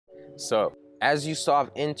So as you solve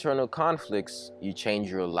internal conflicts, you change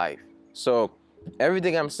your life. So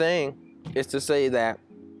everything I'm saying is to say that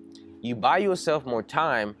you buy yourself more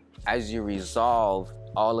time as you resolve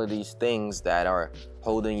all of these things that are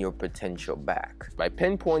holding your potential back. By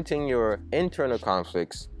pinpointing your internal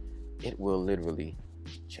conflicts, it will literally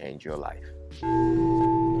change your life.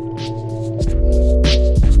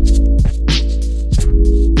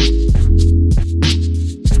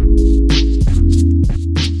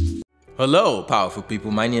 Hello, powerful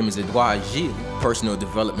people. My name is Edouard Gilles, personal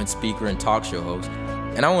development speaker and talk show host,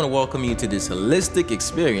 and I want to welcome you to this holistic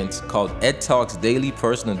experience called Ed Talks Daily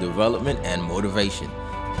Personal Development and Motivation.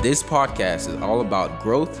 This podcast is all about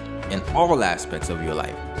growth in all aspects of your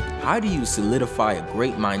life. How do you solidify a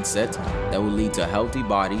great mindset that will lead to a healthy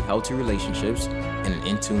body, healthy relationships, and an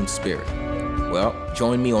in-tune spirit? Well,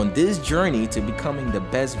 join me on this journey to becoming the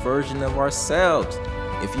best version of ourselves.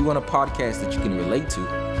 If you want a podcast that you can relate to,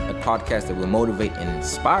 a podcast that will motivate and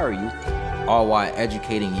inspire you, all while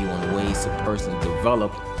educating you on ways to personally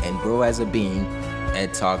develop and grow as a being,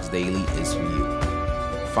 Ed Talks Daily is for you.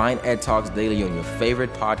 Find Ed Talks Daily on your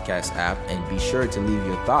favorite podcast app and be sure to leave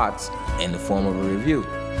your thoughts in the form of a review.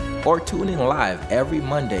 Or tune in live every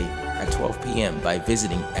Monday at 12 p.m. by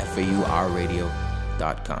visiting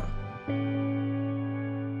faurradio.com.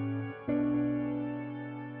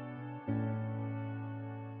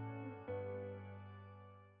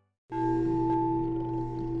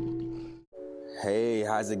 Hey,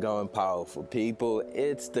 how's it going, powerful people?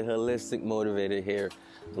 It's the Holistic Motivator here.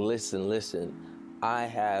 Listen. I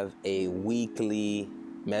have a weekly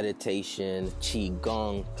meditation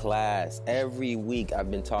Qigong class. Every week I've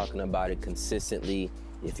been talking about it consistently.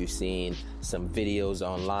 If you've seen some videos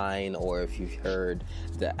online or if you've heard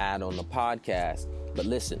the ad on the podcast. But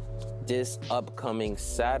listen, this upcoming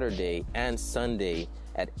Saturday and Sunday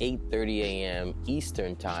at 8:30 a.m.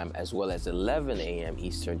 Eastern Time, as well as 11 a.m.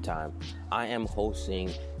 Eastern Time, I am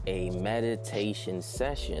hosting a meditation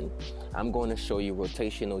session. I'm going to show you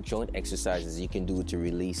rotational joint exercises you can do to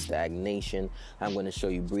release stagnation. I'm going to show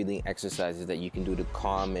you breathing exercises that you can do to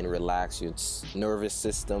calm and relax your nervous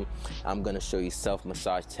system. I'm going to show you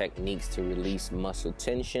self-massage techniques to release muscle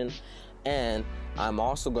tension. And I'm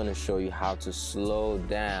also going to show you how to slow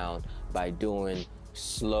down by doing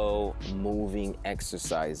slow moving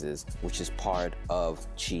exercises, which is part of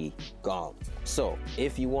Qigong. So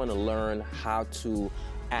if you want to learn how to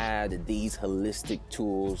add these holistic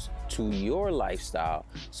tools to your lifestyle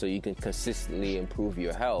so you can consistently improve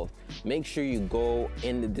your health, make sure you go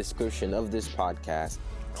in the description of this podcast,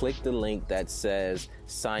 click the link that says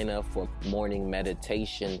sign up for morning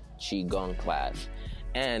meditation Qigong class,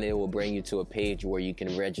 and it will bring you to a page where you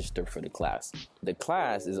can register for the class. The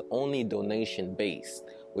class is only donation based,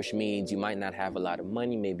 which means you might not have a lot of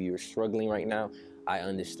money. Maybe you're struggling right now. I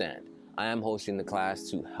understand. I am hosting the class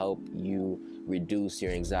to help you reduce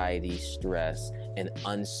your anxiety, stress, and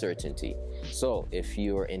uncertainty. So if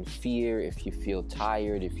you're in fear, if you feel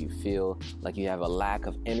tired, if you feel like you have a lack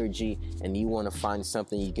of energy and you want to find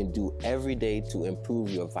something you can do every day to improve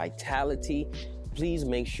your vitality, please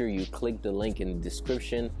make sure you click the link in the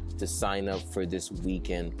description to sign up for this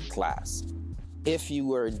weekend class. If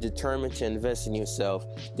you are determined to invest in yourself,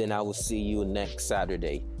 then I will see you next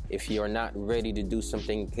Saturday. If you're not ready to do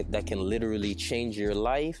something that can literally change your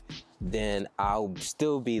life, then I'll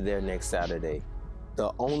still be there next Saturday.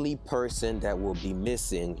 The only person that will be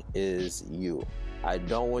missing is you. I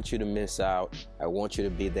don't want you to miss out. I want you to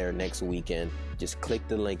be there next weekend. Just click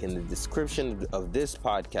the link in the description of this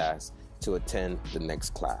podcast to attend the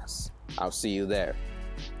next class. I'll see you there.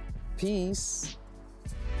 Peace.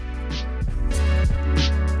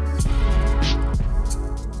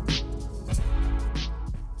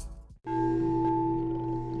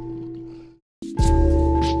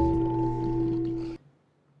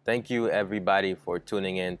 Thank you, everybody, for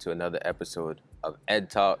tuning in to another episode of Ed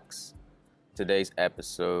Talks. Today's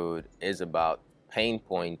episode is about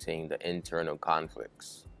pinpointing the internal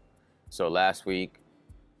conflicts. So last week,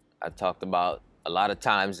 I talked about a lot of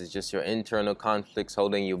times it's just your internal conflicts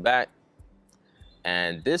holding you back.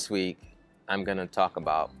 And this week, I'm going to talk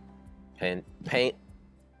about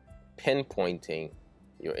pinpointing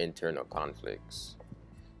your internal conflicts.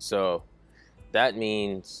 So that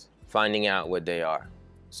means finding out what they are.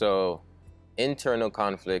 So internal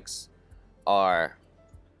conflicts are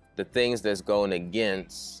the things that's going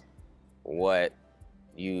against what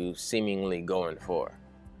you seemingly going for.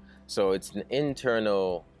 So it's an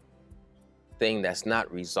internal thing that's not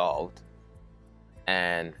resolved,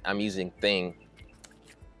 and I'm using thing,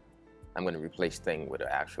 I'm going to replace thing with an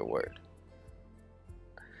actual word.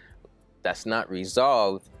 That's not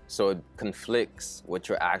resolved, So it conflicts what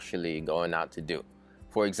you're actually going out to do.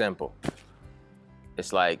 For example,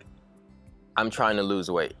 it's like, I'm trying to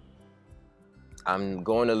lose weight. I'm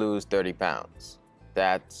going to lose 30 pounds.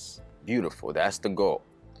 That's beautiful. That's the goal.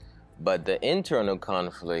 But the internal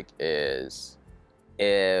conflict is,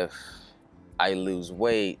 if I lose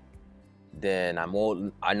weight, then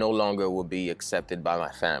I no longer will be accepted by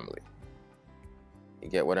my family. You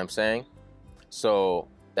get what I'm saying? So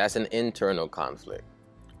that's an internal conflict.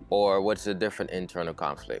 Or what's a different internal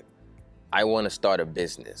conflict? I want to start a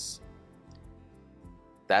business.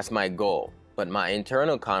 That's my goal. But my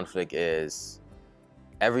internal conflict is,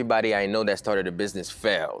 everybody I know that started a business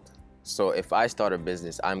failed. So if I start a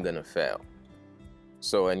business, I'm going to fail.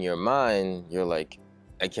 So in your mind, you're like,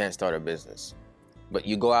 I can't start a business. But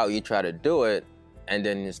you go out, you try to do it, and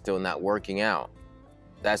then it's still not working out.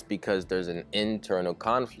 That's because there's an internal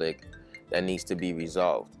conflict that needs to be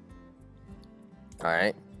resolved. All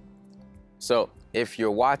right? So if you're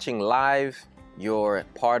watching live, you're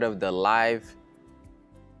part of the live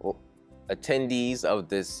attendees of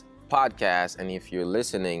this podcast. And if you're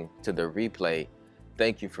listening to the replay,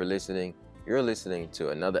 thank you for listening. You're listening to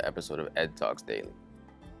another episode of Ed Talks Daily.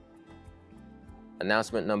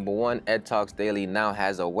 Announcement number 1, Ed Talks Daily now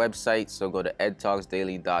has a website, so go to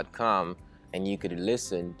edtalksdaily.com and you could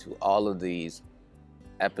listen to all of these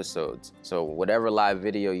episodes. So whatever live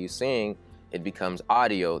video you're seeing, it becomes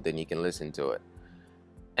audio, then you can listen to it.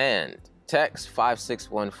 And text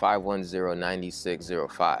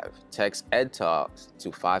 561-510-9605. Text Ed Talks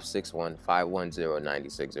to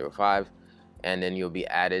 561-510-9605, and then you'll be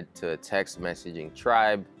added to a text messaging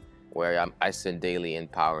tribe where I send daily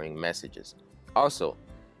empowering messages. Also,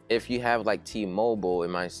 if you have like T-Mobile, it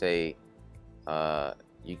might say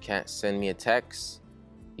you can't send me a text.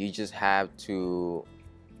 You just have to,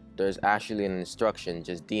 there's actually an instruction,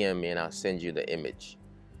 just DM me and I'll send you the image.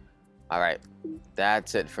 All right,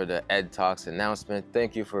 that's it for the Ed Talks announcement.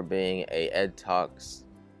 Thank you for being a Ed Talks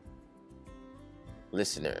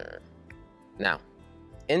listener. Now,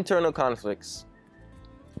 internal conflicts.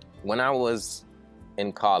 When I was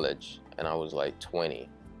in college and I was like 20,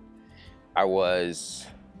 I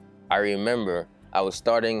remember I was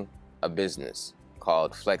starting a business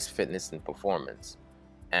called Flex Fitness and Performance.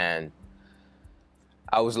 And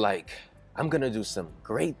I was like, I'm gonna do some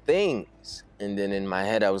great things. And then in my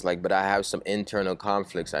head, I was like, but I have some internal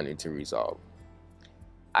conflicts I need to resolve.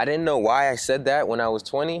 I didn't know why I said that when I was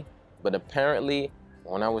 20, but apparently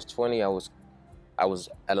when I was 20, I was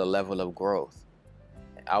at a level of growth.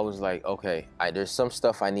 I was like, okay, there's some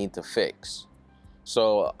stuff I need to fix.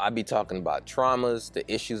 So I'd be talking about traumas, the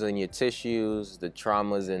issues in your tissues, the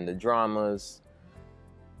traumas and the dramas.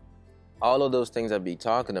 All of those things I'd be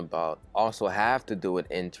talking about also have to do with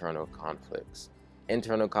internal conflicts.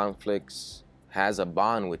 Internal conflicts has a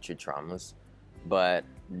bond with your traumas, but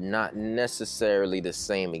not necessarily the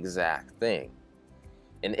same exact thing.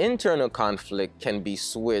 An internal conflict can be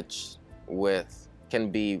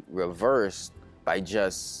can be reversed by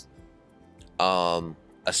just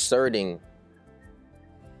asserting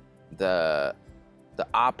the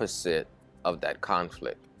opposite of that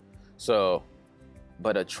conflict. So,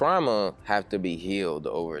 but a trauma have to be healed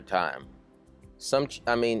over time. Some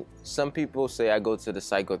people say I go to the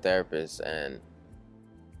psychotherapist and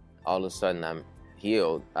all of a sudden I'm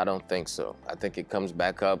healed. I don't think so. I think it comes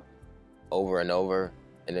back up over and over,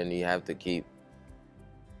 and then you have to keep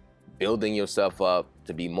building yourself up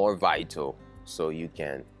to be more vital so you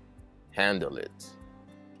can handle it.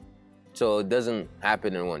 So it doesn't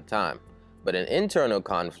happen in one time. But an internal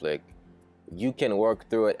conflict, you can work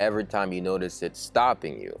through it every time you notice it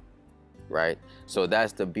stopping you, right? So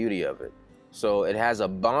that's the beauty of it. So it has a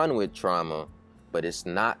bond with trauma, but it's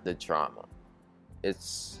not the trauma.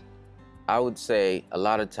 I would say a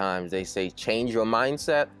lot of times they say change your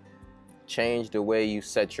mindset, change the way you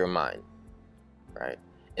set your mind, right?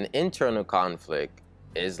 An internal conflict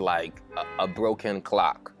is like a broken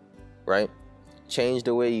clock, right? Change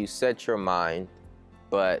the way you set your mind,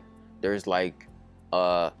 but there's like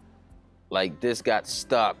this got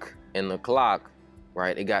stuck in the clock,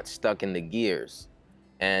 right? It got stuck in the gears,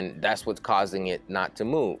 and that's what's causing it not to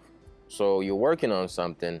move. So you're working on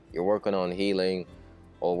something, you're working on healing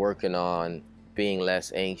or working on being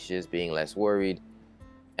less anxious, being less worried,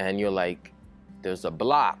 and you're like, there's a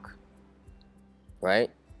block,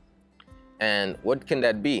 right? And what can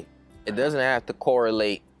that be? It doesn't have to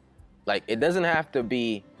correlate, like it doesn't have to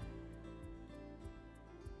be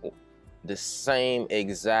the same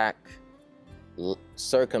exact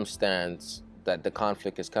circumstance that the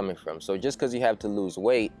conflict is coming from. So just because you have to lose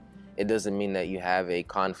weight, it doesn't mean that you have a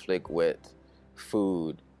conflict with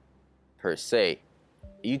food per se.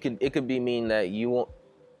 it could be mean that your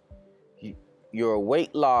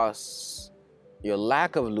weight loss, your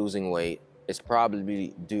lack of losing weight is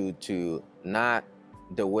probably due to not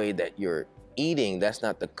the way that you're eating. That's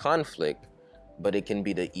not the conflict, but it can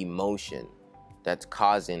be the emotion that's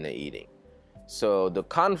causing the eating. So the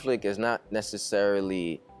conflict is not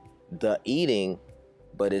necessarily the eating,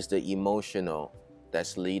 but it's the emotional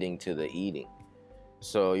that's leading to the eating.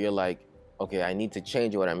 So you're like, okay, I need to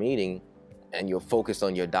change what I'm eating, and you're focused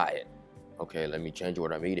on your diet. Okay, let me change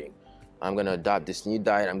what I'm eating. I'm gonna adopt this new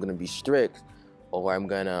diet. I'm gonna be strict, or I'm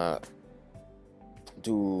gonna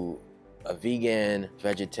do a vegan,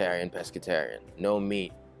 vegetarian, pescatarian, no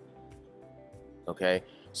meat. Okay,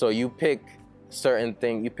 so you pick certain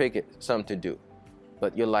thing, you pick something to do,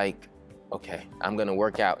 but you're like, okay, I'm gonna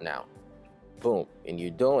work out now. Boom, and you're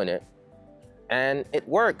doing it, and it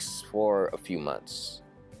works for a few months,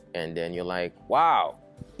 and then you're like, wow,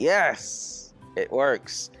 yes, it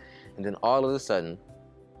works, and then all of a sudden,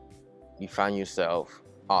 you find yourself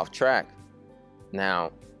off track.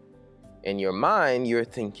 Now, in your mind, you're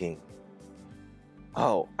thinking,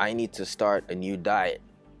 oh, I need to start a new diet,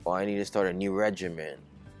 or I need to start a new regimen.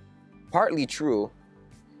 Partly true,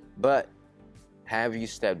 but have you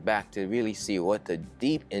stepped back to really see what the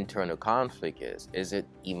deep internal conflict is? Is it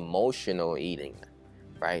emotional eating,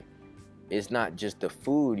 right? It's not just the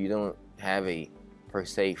food. You don't have a per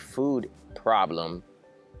se food problem.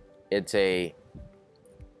 It's you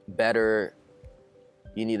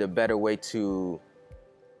need a better way to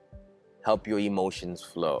help your emotions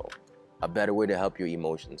flow. A better way to help your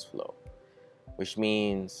emotions flow. Which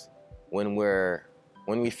means when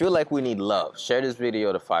we feel like we need love, share this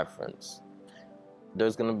video to 5 friends.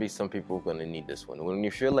 There's gonna be some people who are gonna need this one. When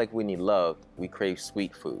you feel like we need love, we crave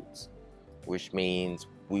sweet foods, which means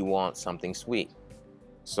we want something sweet.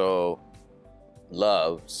 So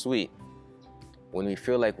love, sweet. When we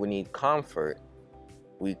feel like we need comfort,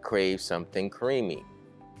 we crave something creamy.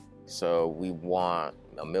 So we want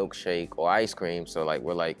a milkshake or ice cream. So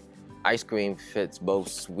we're like, ice cream fits both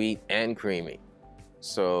sweet and creamy.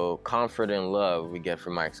 So comfort and love we get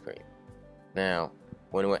from ice cream. Now,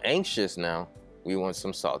 when we're anxious now, we want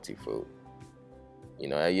some salty food. You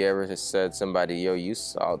know, have you ever said to somebody, yo, you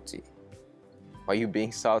salty? Why are you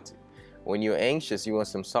being salty? When you're anxious, you want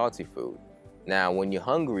some salty food. Now, when you're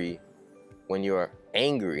hungry, when you're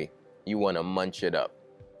angry, you want to munch it up.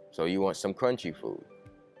 So you want some crunchy food.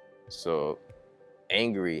 So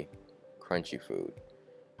angry, crunchy food.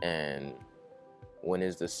 And when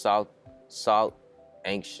is the salt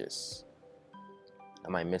anxious?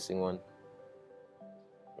 Am I missing one?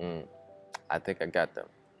 I think I got them.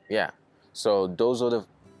 Yeah. So those are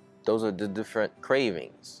the different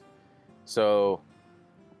cravings. So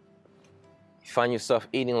you find yourself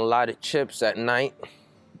eating a lot of chips at night,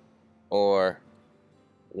 or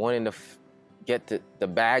wanting to get the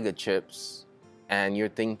bag of chips, and you're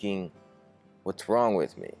thinking, what's wrong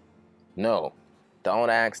with me? No, don't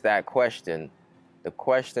ask that question. The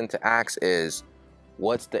question to ask is,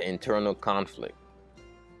 what's the internal conflict?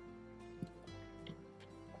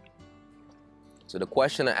 So the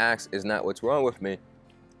question to ask is not what's wrong with me.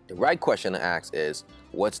 The right question to ask is,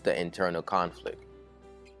 what's the internal conflict?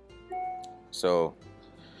 So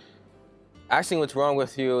asking what's wrong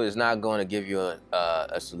with you is not going to give you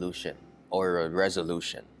a solution or a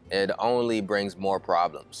resolution. It only brings more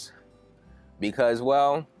problems. Because,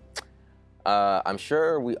 well, I'm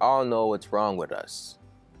sure we all know what's wrong with us.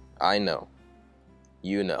 I know.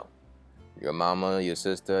 You know. Your mama, your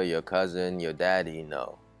sister, your cousin, your daddy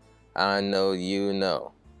know. I know you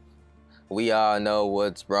know. We all know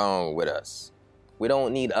what's wrong with us. We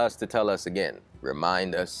don't need us to tell us again.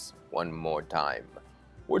 Remind us one more time.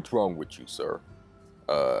 What's wrong with you, sir?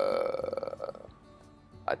 I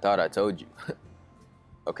thought I told you.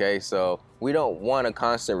 Okay, so we don't want a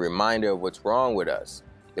constant reminder of what's wrong with us.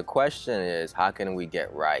 The question is, how can we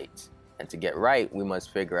get right? And to get right, we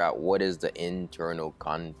must figure out what is the internal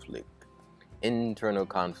conflict. Internal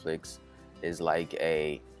conflicts is like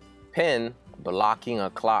a pin blocking a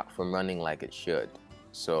clock from running like it should.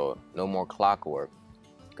 So no more clockwork,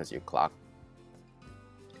 because you clock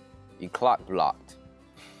blocked.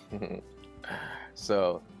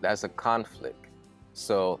 So that's a conflict.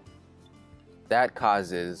 So that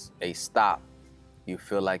causes a stop. You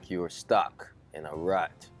feel like you're stuck in a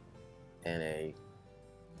rut,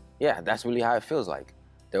 that's really how it feels like.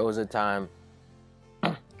 There was a time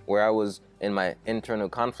where I was in my internal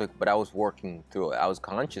conflict, but I was working through it. I was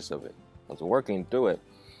conscious of it. I was working through it.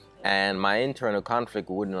 And my internal conflict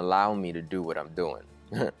wouldn't allow me to do what I'm doing,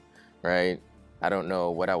 right? I don't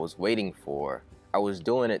know what I was waiting for. I was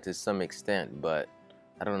doing it to some extent, but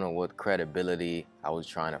I don't know what credibility I was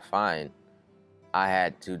trying to find, I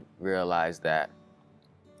had to realize that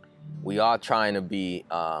we are trying to be,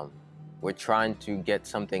 we're trying to get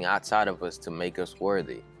something outside of us to make us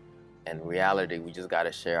worthy. In reality, we just got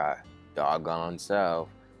to share our doggone self.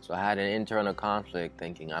 So I had an internal conflict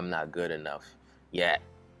thinking I'm not good enough yet.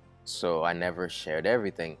 So I never shared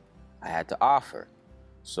everything I had to offer.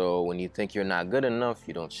 So when you think you're not good enough,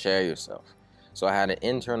 you don't share yourself. So I had an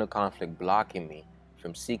internal conflict blocking me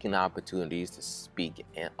from seeking opportunities to speak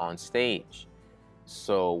on stage.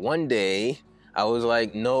 So one day I was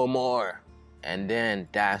like, no more. And then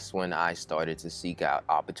that's when I started to seek out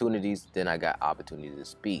opportunities. Then I got opportunities to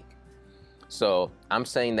speak. So I'm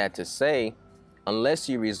saying that to say, unless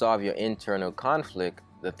you resolve your internal conflict,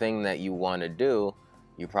 the thing that you want to do,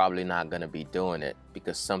 you're probably not going to be doing it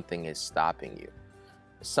because something is stopping you.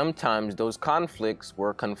 Sometimes those conflicts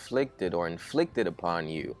were conflicted or inflicted upon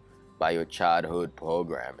you by your childhood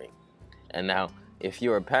programming. And now, if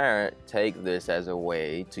you're a parent, take this as a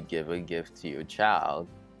way to give a gift to your child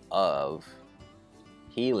of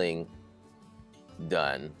healing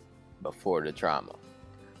done before the trauma,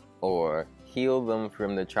 or heal them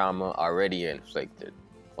from the trauma already inflicted,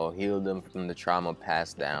 or heal them from the trauma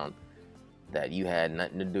passed down that you had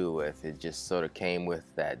nothing to do with. It just sort of came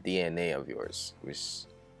with that DNA of yours, which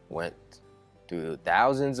went through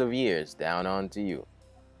thousands of years down onto you.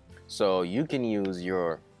 So you can use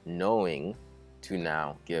your knowing to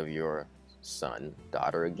now give your son,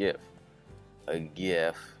 daughter a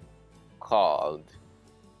gift called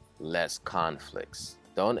less conflicts.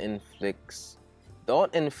 Don't inflict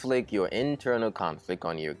your internal conflict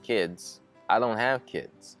on your kids. I don't have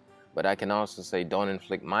kids, but I can also say don't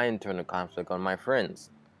inflict my internal conflict on my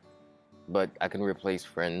friends. But I can replace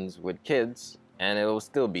friends with kids and it will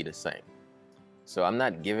still be the same. So I'm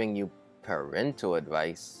not giving you parental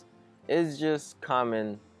advice. It's just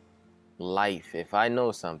common life. If I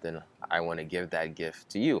know something, I want to give that gift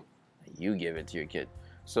to you. You give it to your kid.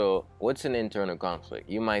 So what's an internal conflict?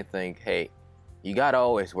 You might think, hey, you got to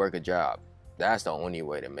always work a job. That's the only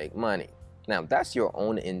way to make money. Now, that's your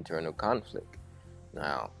own internal conflict.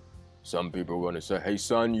 Now, some people are going to say, hey,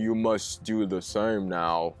 son, you must do the same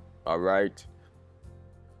now. All right?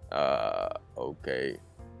 Okay.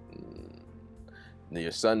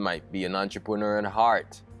 Your son might be an entrepreneur at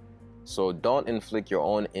heart. So don't inflict your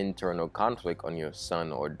own internal conflict on your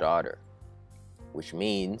son or daughter, which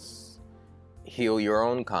means heal your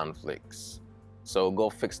own conflicts. So go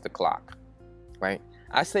fix the clock, right?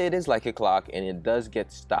 I say it is like a clock and it does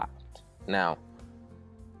get stopped. Now,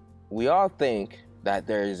 we all think that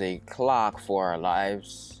there is a clock for our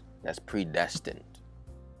lives that's predestined.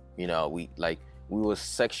 You know, we were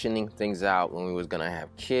sectioning things out when we was gonna have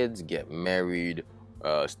kids, get married,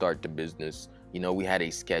 start the business. You know, we had a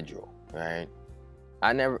schedule, right?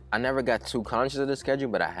 I never got too conscious of the schedule,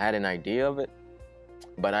 but I had an idea of it.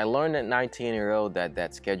 But I learned at 19-year-old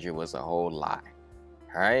that schedule was a whole lie,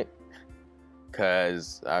 right?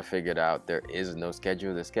 Because I figured out there is no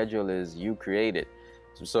schedule. The schedule is you create it.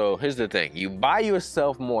 So here's the thing. You buy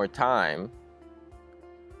yourself more time,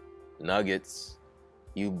 nuggets.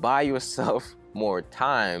 You buy yourself more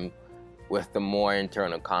time with the more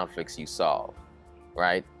internal conflicts you solve,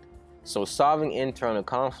 right? So solving internal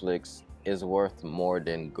conflicts is worth more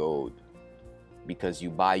than gold because you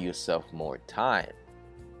buy yourself more time.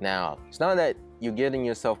 Now, it's not that you're getting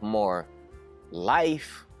yourself more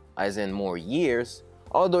life, as in more years,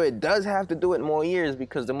 although it does have to do with more years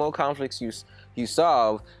because the more conflicts you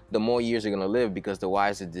solve, the more years you're going to live because the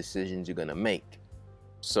wiser decisions you're going to make.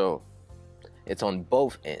 So it's on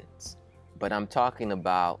both ends. But I'm talking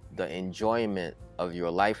about the enjoyment of your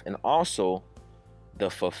life and also the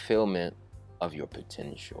fulfillment of your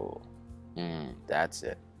potential. That's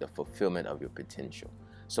it, the fulfillment of your potential.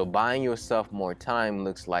 So buying yourself more time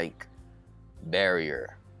looks like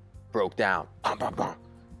barrier broke down.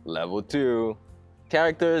 Level 2.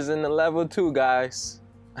 Characters in the level 2, guys.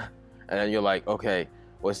 And then you're like, okay,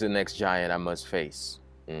 what's the next giant I must face?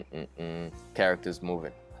 Characters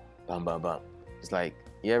moving. It's like,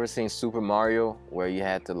 you ever seen Super Mario where you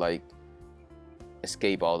had to like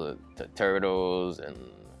escape all the turtles and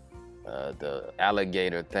the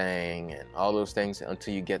alligator thing and all those things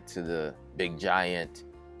until you get to the big giant,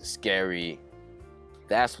 the scary.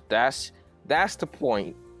 That's the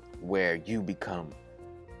point where you get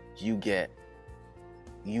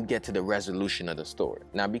to the resolution of the story.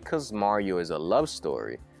 Now, because Mario is a love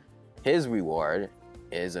story, his reward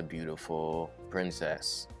is a beautiful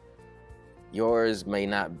princess. Yours may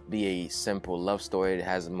not be a simple love story. It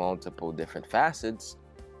has multiple different facets.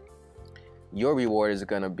 Your reward is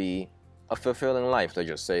going to be a fulfilling life, let's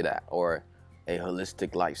just say that, or a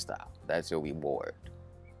holistic lifestyle. That's your reward,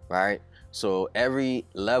 right? So every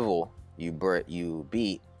level you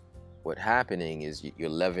beat, what happening is you're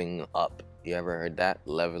leveling up. You ever heard that?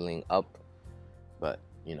 Leveling up? But,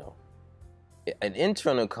 an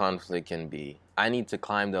internal conflict can be, I need to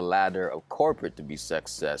climb the ladder of corporate to be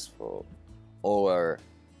successful, or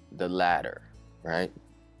the ladder, right?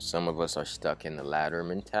 Some of us are stuck in the ladder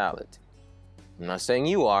mentality. I'm not saying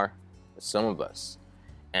you are, but some of us.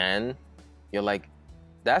 And you're like,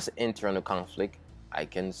 that's internal conflict I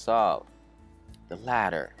can solve. The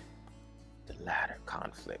ladder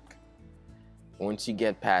conflict. Once you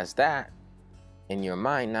get past that, in your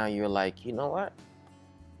mind, now you're like, you know what?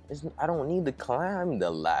 I don't need to climb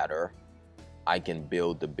the ladder. I can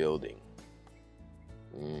build the building.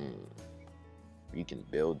 You can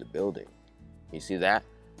build the building. You see that?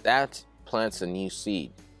 That plants a new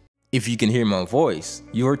seed. If you can hear my voice,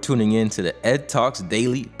 you're tuning in to the Ed Talks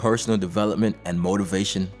Daily Personal Development and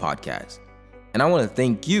Motivation Podcast. And I want to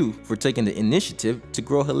thank you for taking the initiative to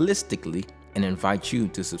grow holistically and invite you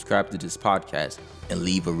to subscribe to this podcast and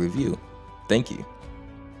leave a review. Thank you.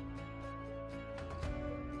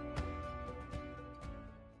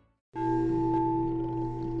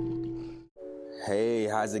 Hey,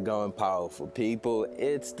 how's it going, powerful people?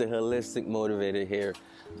 It's the Holistic Motivator here.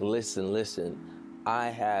 Listen. I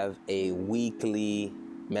have a weekly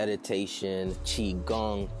meditation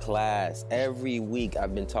Qigong class. Every week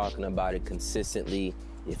I've been talking about it consistently.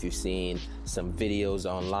 If you've seen some videos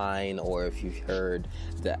online or if you've heard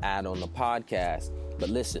the ad on the podcast. But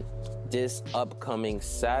listen, this upcoming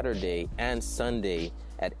Saturday and Sunday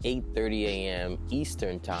at 8:30 a.m.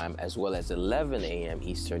 Eastern Time, as well as 11 a.m.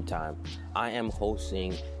 Eastern Time, I am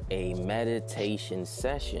hosting a meditation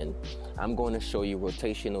session. I'm going to show you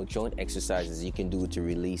rotational joint exercises you can do to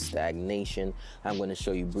release stagnation. I'm going to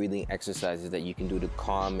show you breathing exercises that you can do to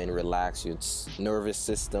calm and relax your nervous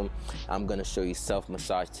system. I'm going to show you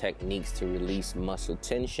self-massage techniques to release muscle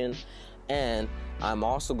tension. And I'm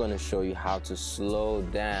also going to show you how to slow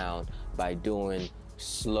down by doing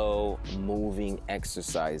slow moving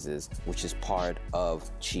exercises, which is part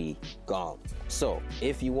of Qigong. So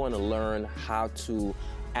if you want to learn how to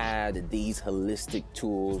add these holistic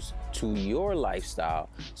tools to your lifestyle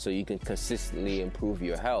so you can consistently improve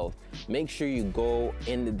your health, make sure you go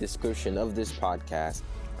in the description of this podcast,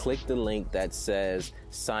 click the link that says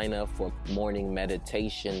sign up for morning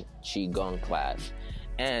meditation Qigong class,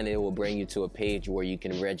 and it will bring you to a page where you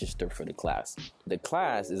can register for the class. The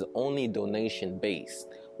class is only donation based,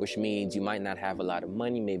 which means you might not have a lot of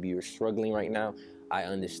money. Maybe you're struggling right now. I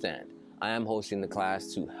understand. I am hosting the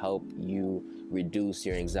class to help you reduce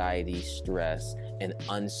your anxiety, stress, and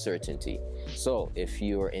uncertainty. So if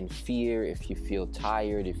you're in fear, if you feel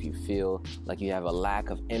tired, if you feel like you have a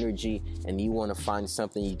lack of energy and you want to find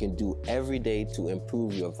something you can do every day to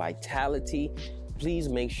improve your vitality, please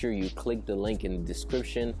make sure you click the link in the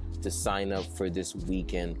description to sign up for this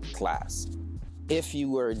weekend class. If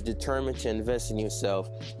you are determined to invest in yourself,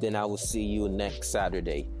 then I will see you next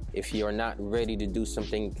Saturday. If you're not ready to do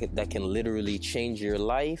something that can literally change your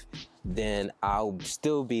life, then I'll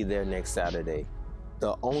still be there next Saturday.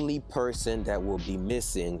 The only person that will be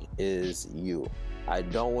missing is you. I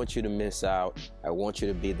don't want you to miss out. I want you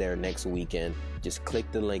to be there next weekend. Just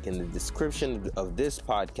click the link in the description of this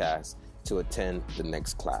podcast to attend the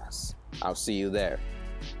next class. I'll see you there.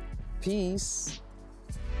 Peace.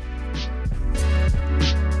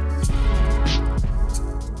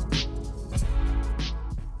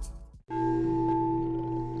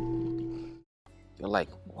 You're like,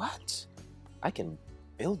 what? I can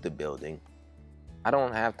build the building. I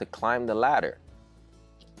don't have to climb the ladder.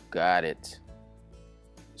 Got it.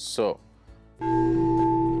 So,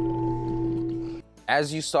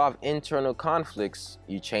 as you solve internal conflicts,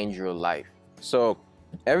 you change your life. So,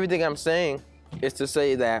 everything I'm saying is to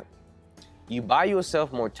say that you buy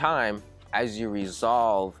yourself more time as you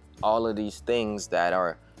resolve all of these things that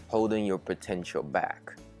are holding your potential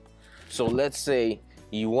back. So let's say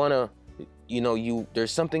you want to,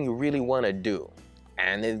 there's something you really want to do,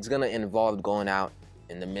 and it's going to involve going out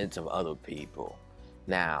in the midst of other people.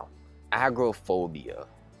 Now, agoraphobia,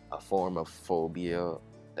 a form of phobia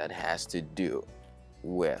that has to do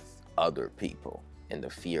with other people and the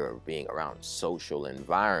fear of being around social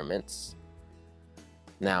environments.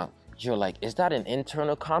 Now, you're like, is that an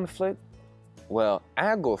internal conflict? Well,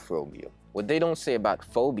 agoraphobia, what they don't say about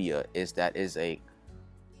phobia is that it's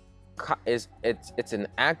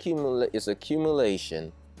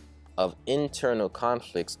accumulation of internal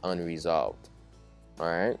conflicts unresolved. All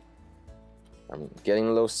right? I'm getting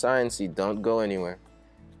a little sciencey, don't go anywhere.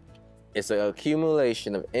 It's an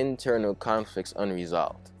accumulation of internal conflicts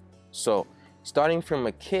unresolved. So Starting from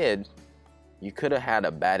a kid, you could have had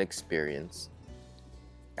a bad experience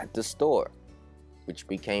at the store, which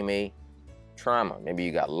became a trauma. Maybe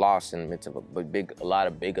you got lost in the midst of a lot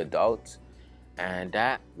of big adults, and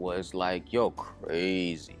that was like, yo,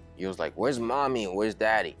 crazy. You was like, where's mommy and where's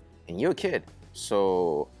daddy? And you're a kid.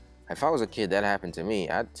 So if I was a kid, that happened to me,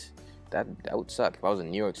 that would suck. If I was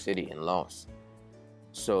in New York City and lost.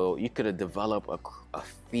 So you could have developed a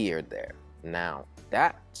fear there. Now,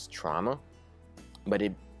 that's trauma, but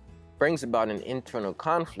it brings about an internal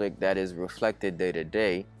conflict that is reflected day to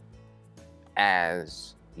day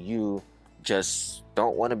as you just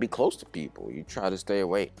don't want to be close to people. You try to stay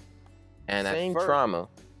away. And that same trauma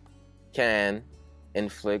can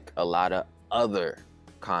inflict a lot of other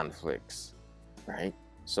conflicts, right?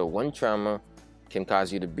 So one trauma can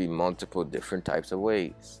cause you to be multiple different types of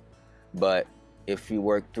ways. But if you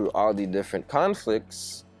work through all the different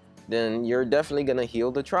conflicts, then you're definitely going to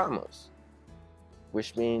heal the traumas,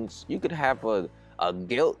 which means you could have a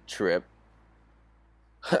guilt trip.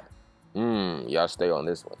 Y'all stay on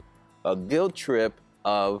this one. A guilt trip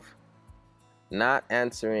of not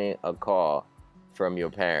answering a call from your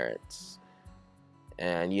parents.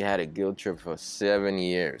 And you had a guilt trip for 7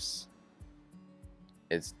 years.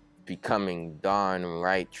 It's becoming darn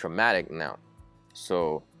right traumatic now.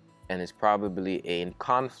 So, and it's probably a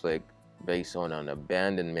conflict based on an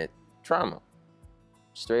abandonment trauma.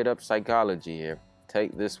 Straight up psychology here.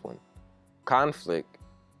 Take this one. Conflict,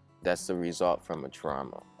 that's the result from a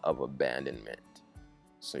trauma of abandonment.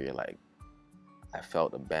 So you're like, I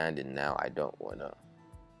felt abandoned, now I don't wanna.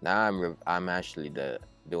 Now I'm actually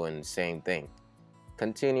doing the same thing.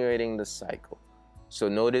 Continuating the cycle. So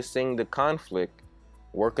noticing the conflict,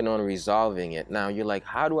 working on resolving it. Now you're like,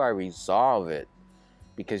 how do I resolve it?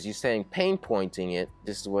 Because you're saying pain pointing it,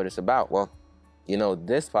 this is what it's about. Well, you know,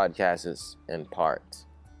 this podcast is in parts.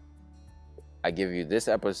 I give you this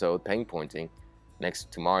episode, pain pointing.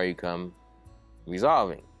 Tomorrow you come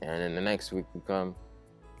resolving. And then the next week you come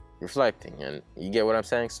reflecting. And you get what I'm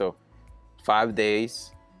saying? So 5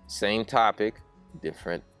 days, same topic,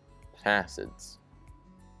 different facets.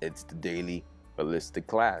 It's the daily holistic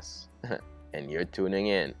class. And you're tuning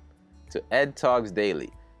in to Ed Talks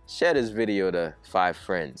Daily. Share this video to 5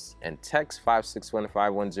 friends and text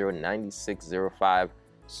 561-510-9605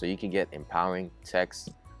 so you can get empowering text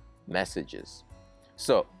messages.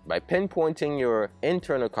 So by pinpointing your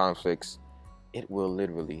internal conflicts, it will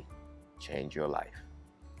literally change your life.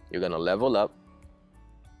 You're gonna level up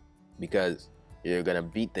because you're gonna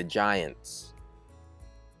beat the giants,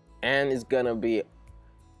 and it's gonna be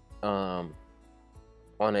on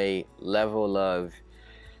a level of.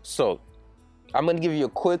 So I'm gonna give you a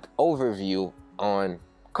quick overview on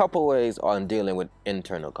a couple ways on dealing with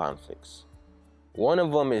internal conflicts. One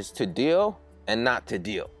of them is to deal and not to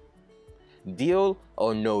deal. Deal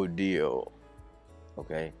or no deal.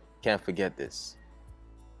 Okay, can't forget this.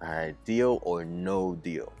 All right, deal or no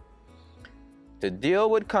deal. To deal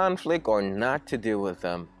with conflict or not to deal with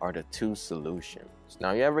them are the two solutions.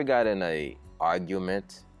 Now, you ever got in a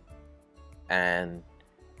argument and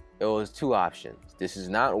it was 2 options? This is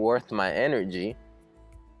not worth my energy,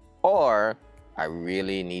 or I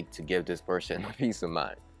really need to give this person a peace of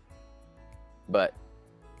mind. But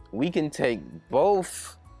we can take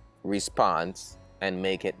both response and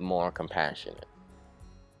make it more compassionate.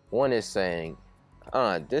 One is saying,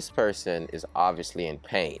 this person is obviously in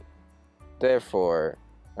pain. Therefore,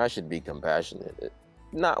 I should be compassionate. It's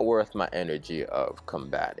not worth my energy of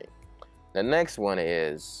combating. The next one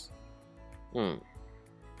is,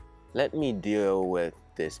 let me deal with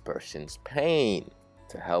this person's pain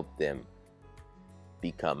to help them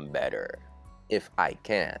become better. If I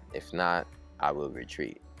can. If not, I will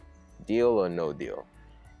retreat. Deal or no deal.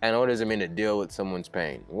 And what does it mean to deal with someone's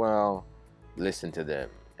pain? Well, listen to them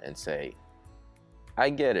and say, I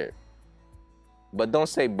get it. But don't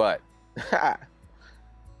say but.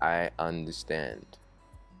 I understand.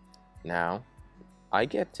 Now, I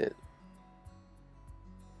get it.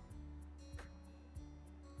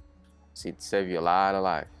 See, it save you a lot of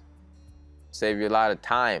life. Save you a lot of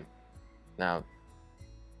time. Now,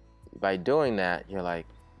 by doing that, you're like,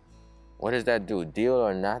 what does that do? Deal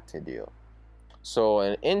or not to deal? So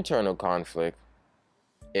an internal conflict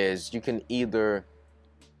is you can either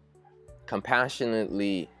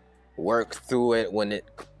compassionately work through it when it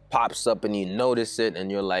pops up and you notice it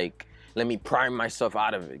and you're like, let me prime myself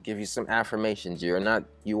out of it. Give you some affirmations.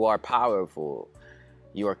 You are powerful.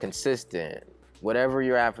 You are consistent. Whatever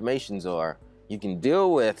your affirmations are, you can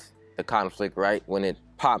deal with the conflict right when it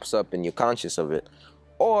pops up and you're conscious of it.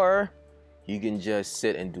 Or you can just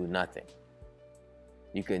sit and do nothing.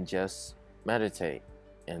 You can just meditate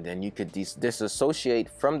and then you could disassociate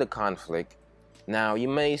from the conflict. Now, you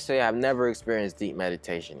may say, I've never experienced deep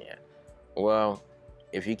meditation yet. Well,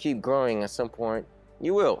 if you keep growing, at some point,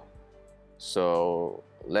 you will. So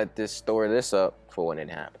store this up for when it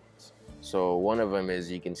happens. So one of them is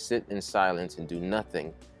you can sit in silence and do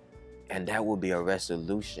nothing, and that will be a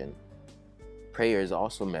resolution. Prayer is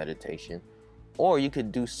also meditation. Or you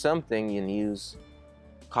could do something and use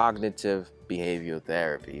cognitive behavioral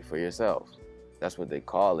therapy for yourself. That's what they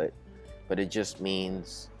call it. But it just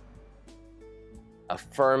means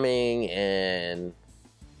affirming and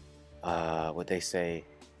what they say,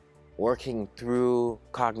 working through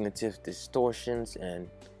cognitive distortions and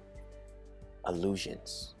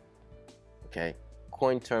illusions. Okay?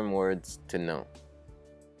 Coin term words to know.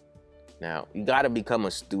 Now, you got to become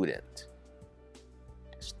a student.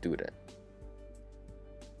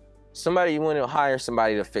 You want to hire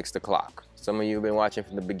somebody to fix the clock. Some of you have been watching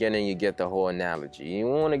from the beginning, you get the whole analogy. You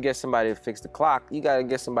want to get somebody to fix the clock, you got to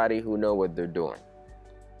get somebody who know what they're doing.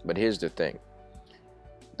 But here's the thing.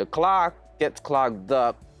 The clock gets clogged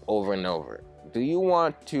up over and over. Do you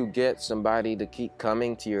want to get somebody to keep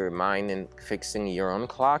coming to your mind and fixing your own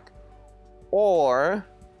clock? Or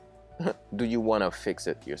do you want to fix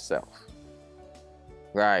it yourself?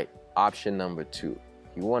 Right, option number 2.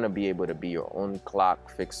 You want to be able to be your own clock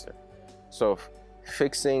fixer. So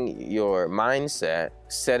fixing your mindset,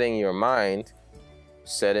 setting your mind,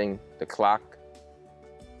 setting the clock,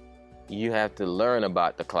 you have to learn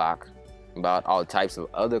about the clock, about all types of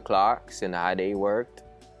other clocks and how they worked,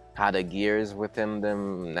 how the gears within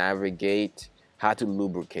them navigate, how to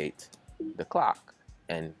lubricate the clock.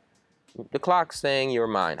 And the clock saying your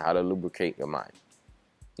mind, how to lubricate your mind.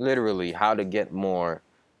 Literally, how to get more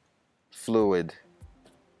fluid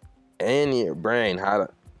in your brain, how to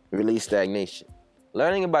release stagnation.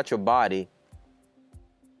 Learning about your body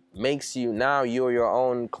makes you, now you're your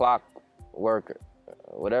own clock worker.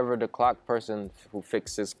 Whatever the clock person who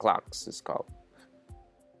fixes clocks is called.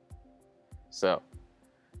 So,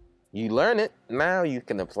 you learn it, now you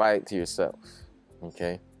can apply it to yourself.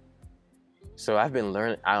 Okay? So I've been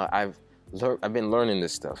learning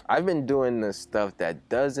this stuff. I've been doing this stuff that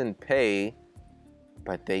doesn't pay,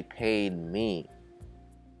 but they paid me.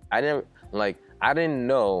 I didn't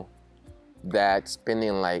know that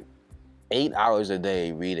spending like 8 hours a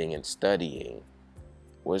day reading and studying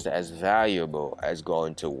was as valuable as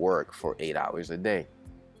going to work for 8 hours a day.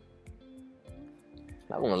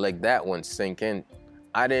 I want to let that one sink in.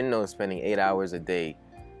 I didn't know spending 8 hours a day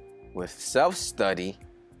with self-study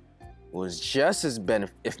was just as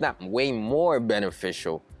if not way more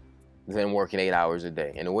beneficial than working 8 hours a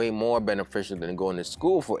day, and way more beneficial than going to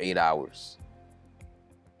school for 8 hours.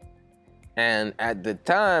 And at the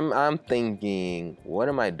time, I'm thinking, what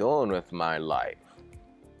am I doing with my life?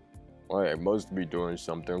 Well, I must be doing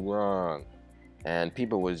something wrong. And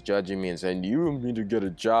people was judging me and saying, you need to get a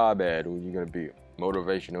job at, what are you gonna be?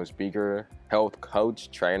 Motivational speaker, health coach,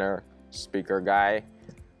 trainer, speaker guy?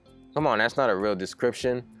 Come on, that's not a real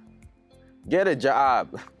description. Get a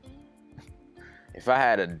job. If I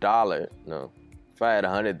had if I had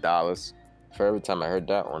 $100 for every time I heard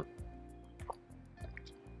that one.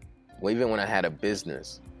 Well, even when I had a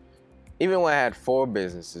business, even when I had 4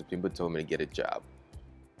 businesses, people told me to get a job.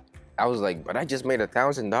 I was like, but I just made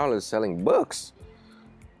 $1,000 selling books.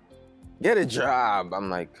 Get a job. I'm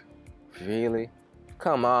like, really?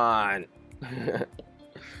 Come on.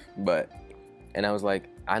 And I was like,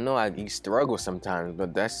 I know you struggle sometimes,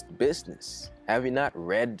 but that's business. Have you not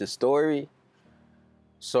read the story?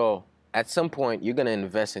 So at some point, you're going to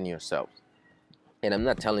invest in yourself. And I'm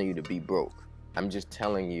not telling you to be broke. I'm just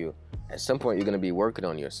telling you, at some point, you're going to be working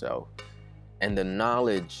on yourself. And the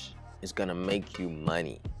knowledge is going to make you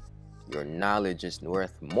money. Your knowledge is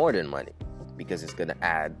worth more than money because it's going to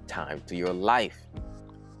add time to your life.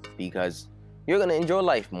 Because you're going to enjoy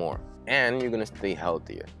life more and you're going to stay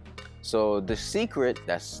healthier. So the secret,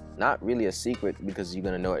 that's not really a secret because you're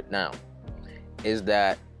going to know it now, is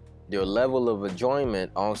that your level of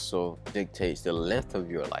enjoyment also dictates the length of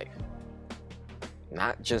your life.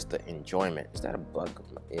 Not just the enjoyment. Is that a bug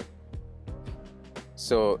of my ear?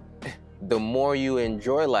 So the more you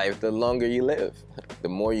enjoy life, the longer you live. The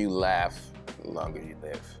more you laugh, the longer you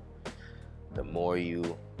live. The more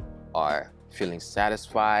you are feeling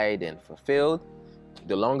satisfied and fulfilled,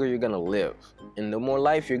 the longer you're going to live. And the more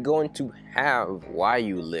life you're going to have while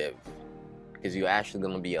you live, because you're actually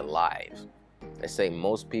going to be alive. They say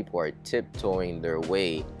most people are tiptoeing their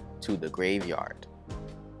way to the graveyard.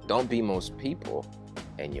 Don't be most people,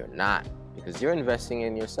 and you're not, because you're investing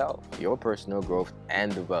in yourself, your personal growth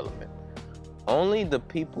and development. Only the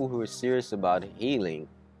people who are serious about healing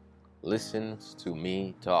listens to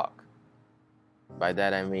me talk. By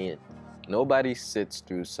that I mean, nobody sits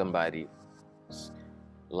through somebody's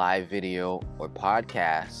live video or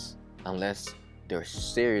podcast unless they're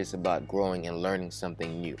serious about growing and learning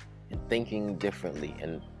something new and thinking differently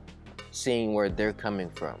and seeing where they're coming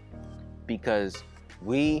from. Because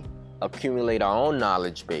we accumulate our own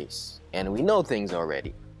knowledge base and we know things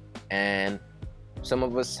already. And some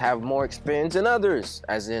of us have more experience than others,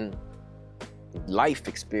 as in life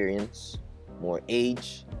experience, more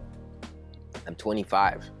age. I'm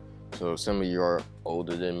 25, so some of you are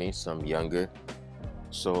older than me, some younger.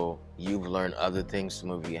 So you've learned other things.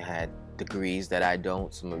 Some of you had degrees that I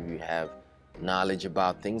don't. Some of you have knowledge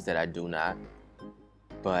about things that I do not.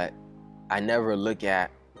 But I never look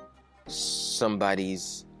at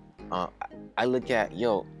somebody's, I look at,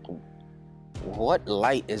 what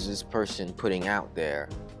light is this person putting out there?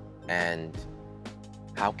 And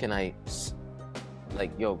how can I,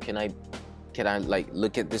 can I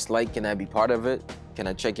look at this light? Can I be part of it? Can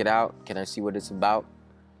I check it out? Can I see what it's about?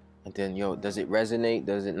 And then, does it resonate?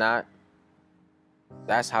 Does it not?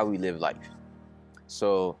 That's how we live life.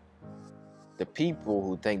 So the people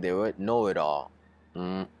who think they would know it all,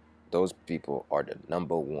 those people are the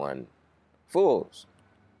number one fools.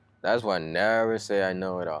 That's why I never say I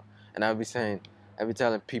know it all. And I'll be telling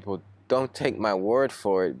people, don't take my word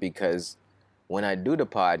for it, because when I do the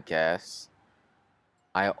podcast,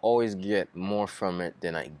 I always get more from it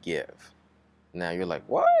than I give. Now you're like,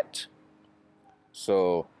 what?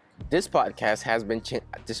 So this podcast has been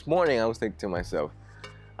this morning I was thinking to myself,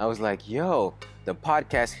 I was like, the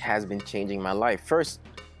podcast has been changing my life. First,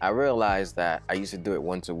 I realized that I used to do it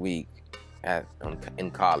once a week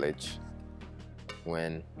in college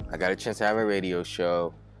when I got a chance to have a radio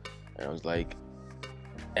show. And I was like,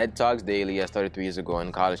 Ed Talks Daily. I started 3 years ago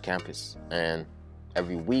on college campus. And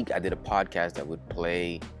every week I did a podcast that would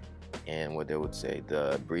play and what they would say,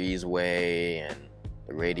 the breezeway and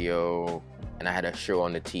the radio. And I had a show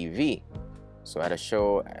on the TV. So I had a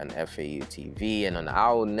show on FAU TV and on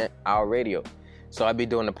our radio. So I'd be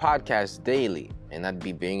doing the podcast daily, and I'd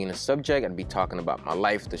be bringing a subject. I'd be talking about my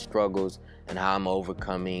life, the struggles, and how I'm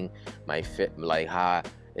overcoming my I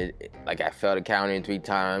failed accounting 3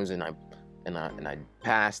 times, and I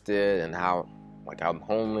passed it, and how I'm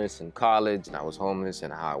homeless in college, and I was homeless,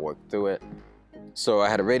 and how I worked through it. So I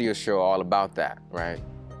had a radio show all about that, right?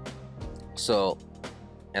 So,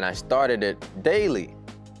 and I started it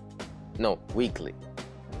weekly.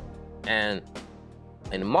 And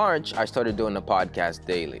in March, I started doing the podcast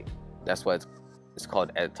daily. That's why it's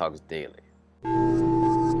called Ed Talks Daily.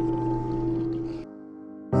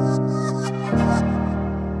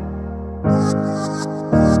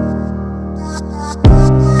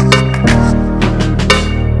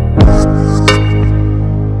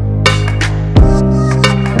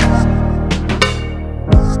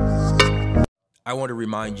 I want to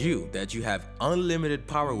remind you that you have unlimited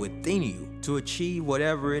power within you to achieve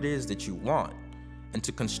whatever it is that you want and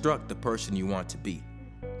to construct the person you want to be.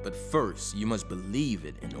 But first, you must believe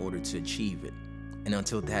it in order to achieve it. And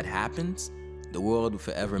until that happens, the world will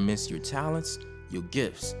forever miss your talents, your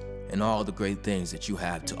gifts, and all the great things that you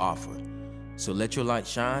have to offer. So let your light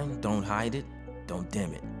shine, don't hide it, don't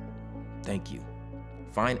dim it. Thank you.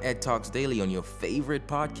 Find Ed Talks Daily on your favorite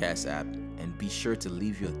podcast app and be sure to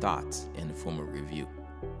leave your thoughts in the form of review.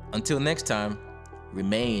 Until next time,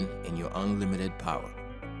 remain in your unlimited power.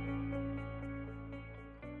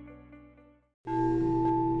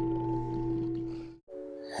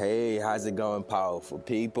 Hey, how's it going, powerful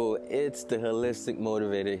people? It's the Holistic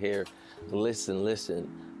Motivator here. Listen.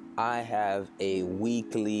 I have a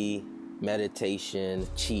weekly meditation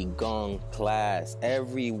Qigong class.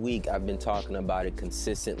 Every week I've been talking about it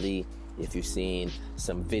consistently. If you've seen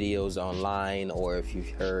some videos online or if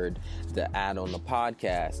you've heard the ad on the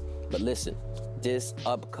podcast. But listen, this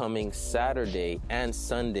upcoming Saturday and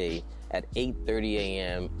Sunday at 8:30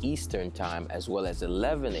 a.m. Eastern Time, as well as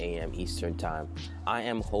 11 a.m. Eastern Time, I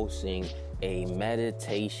am hosting a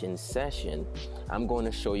meditation session. I'm going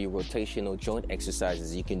to show you rotational joint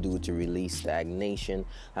exercises you can do to release stagnation.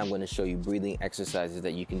 I'm going to show you breathing exercises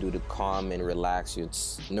that you can do to calm and relax your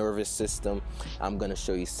nervous system. I'm going to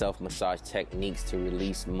show you self-massage techniques to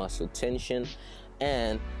release muscle tension.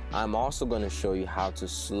 And I'm also going to show you how to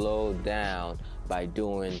slow down by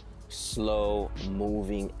doing slow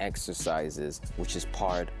moving exercises, which is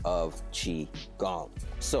part of Qigong.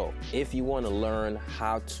 So if you want to learn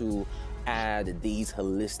how to add these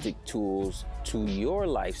holistic tools to your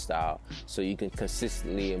lifestyle so you can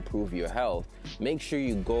consistently improve your health, make sure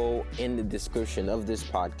you go in the description of this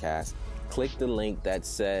podcast, click the link that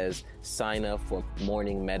says sign up for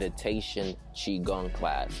morning meditation Qigong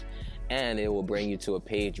class. and it will bring you to a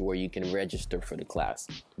page where you can register for the class.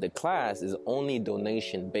 The class is only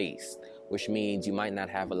donation based, which means you might not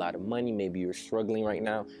have a lot of money. Maybe you're struggling right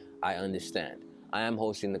now. I understand. I am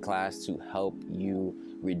hosting the class to help you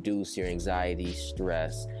reduce your anxiety,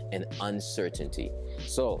 stress, and uncertainty.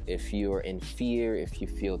 So if you're in fear, if you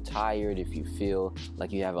feel tired, if you feel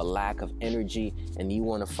like you have a lack of energy and you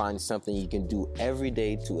want to find something you can do every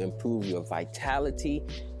day to improve your vitality,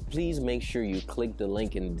 please make sure you click the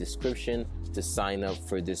link in the description to sign up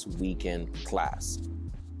for this weekend class.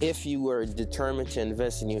 If you are determined to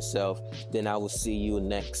invest in yourself, then I will see you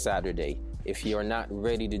next Saturday. If you're not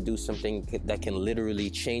ready to do something that can literally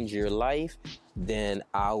change your life, then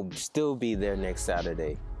I'll still be there next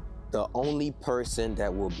Saturday. The only person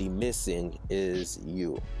that will be missing is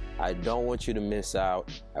you. I don't want you to miss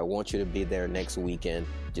out. I want you to be there next weekend.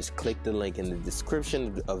 Just click the link in the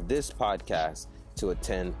description of this podcast to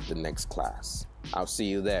attend the next class. I'll see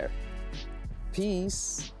you there.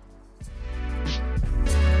 Peace.